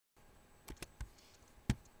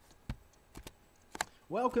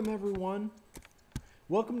Welcome everyone.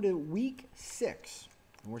 Welcome to week 6.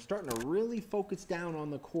 And we're starting to really focus down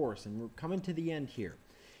on the course and we're coming to the end here.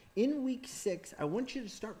 In week 6, I want you to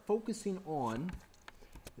start focusing on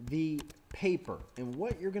the paper and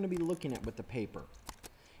what you're going to be looking at with the paper.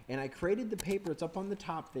 And I created the paper, it's up on the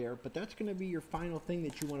top there, but that's going to be your final thing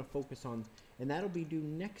that you want to focus on, and that'll be due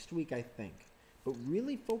next week, I think. But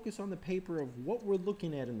really focus on the paper of what we're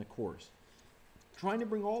looking at in the course. Trying to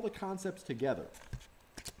bring all the concepts together.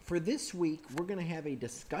 For this week, we're going to have a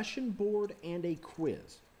discussion board and a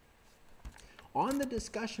quiz. On the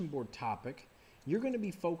discussion board topic, you're going to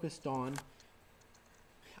be focused on,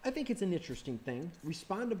 I think it's an interesting thing,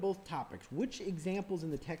 respond to both topics. Which examples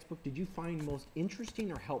in the textbook did you find most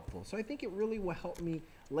interesting or helpful? So I think it really will help me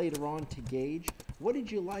later on to gauge what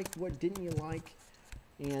did you like, what didn't you like.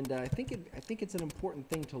 And I think it's an important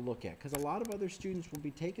thing to look at because a lot of other students will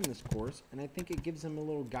be taking this course, and I think it gives them a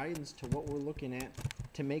little guidance to what we're looking at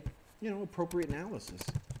to make, appropriate analysis.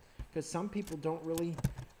 Because some people don't really,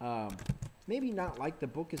 maybe not like the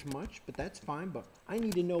book as much, but that's fine. But I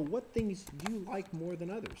need to know what things you like more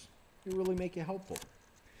than others. It really make it helpful.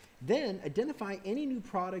 Then identify any new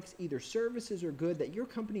products, either services or good, that your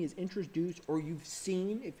company has introduced or you've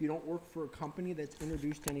seen if you don't work for a company that's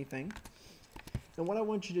introduced anything. And what I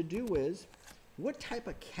want you to do is, what type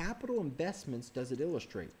of capital investments does it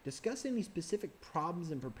illustrate? Discuss any specific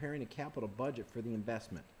problems in preparing a capital budget for the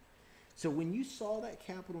investment. So when you saw that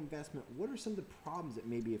capital investment, what are some of the problems that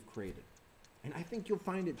maybe have created? And I think you'll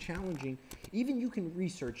find it challenging. Even you can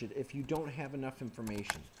research it if you don't have enough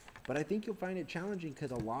information. But I think you'll find it challenging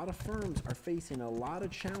because a lot of firms are facing a lot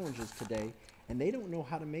of challenges today, and they don't know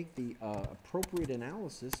how to make the appropriate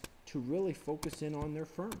analysis to really focus in on their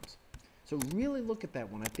firms. So really look at that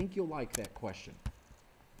one. I think you'll like that question.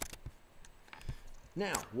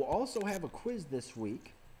 Now, we'll also have a quiz this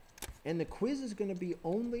week, and the quiz is going to be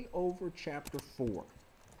only over chapter 4.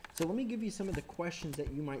 So let me give you some of the questions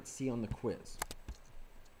that you might see on the quiz.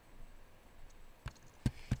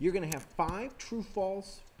 You're going to have 5 true,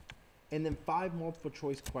 false, and then 5 multiple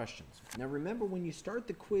choice questions. Now remember, when you start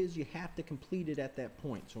the quiz, you have to complete it at that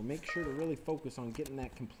point. So make sure to really focus on getting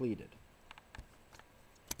that completed.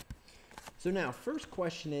 So now, first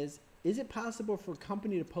question is it possible for a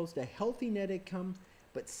company to post a healthy net income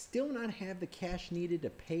but still not have the cash needed to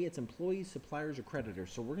pay its employees, suppliers, or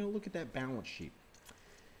creditors? So we're going to look at that balance sheet.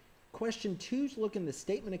 Question 2 is looking at the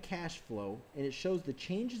statement of cash flow, and it shows the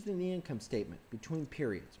changes in the income statement between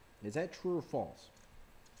periods. Is that true or false?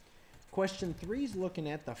 Question 3 is looking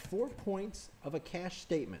at the 4 points of a cash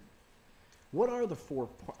statement. What are the 4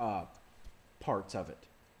 parts of it?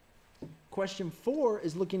 Question 4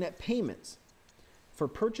 is looking at payments for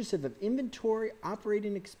purchase of inventory,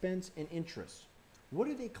 operating expense, and interest. What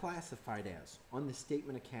are they classified as on the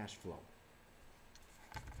statement of cash flow?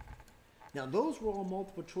 Now those were all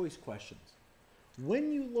multiple choice questions.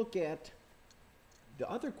 When you look at the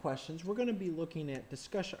other questions, we're going to be looking at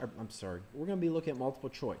we're going to be looking at multiple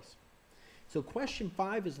choice. So question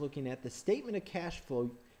 5 is looking at the statement of cash flow.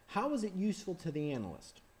 How is it useful to the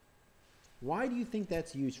analyst? Why do you think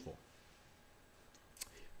that's useful?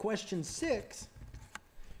 Question 6,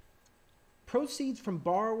 proceeds from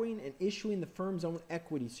borrowing and issuing the firm's own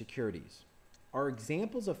equity securities are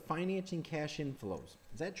examples of financing cash inflows.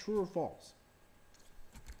 Is that true or false?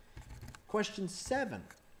 Question 7,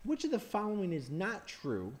 which of the following is not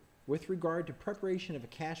true with regard to preparation of a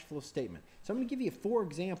cash flow statement? So I'm going to give you 4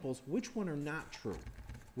 examples. Which one are not true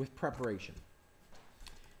with preparation?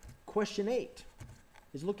 Question 8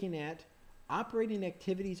 is looking at operating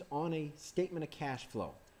activities on a statement of cash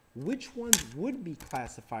flow. Which ones would be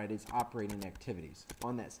classified as operating activities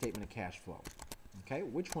on that statement of cash flow? Okay,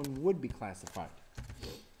 which one would be classified?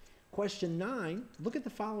 Question 9, look at the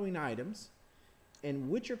following items and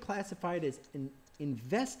which are classified as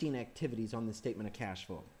investing activities on the statement of cash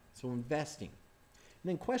flow. So investing. And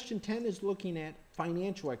then question 10 is looking at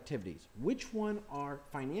financial activities. Which one are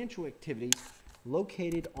financial activities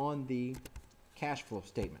located on the cash flow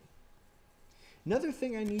statement? Another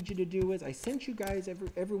thing I need you to do is, I sent you guys,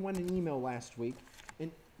 everyone, an email last week, and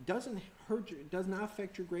it does not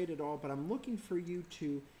affect your grade at all, but I'm looking for you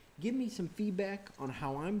to give me some feedback on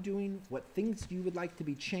how I'm doing, what things you would like to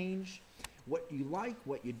be changed, what you like,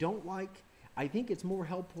 what you don't like. I think it's more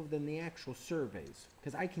helpful than the actual surveys,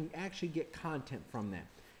 because I can actually get content from that.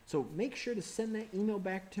 So make sure to send that email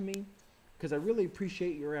back to me, because I really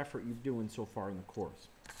appreciate your effort you're doing so far in the course.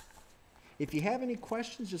 If you have any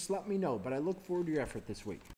questions, just let me know, but I look forward to your effort this week.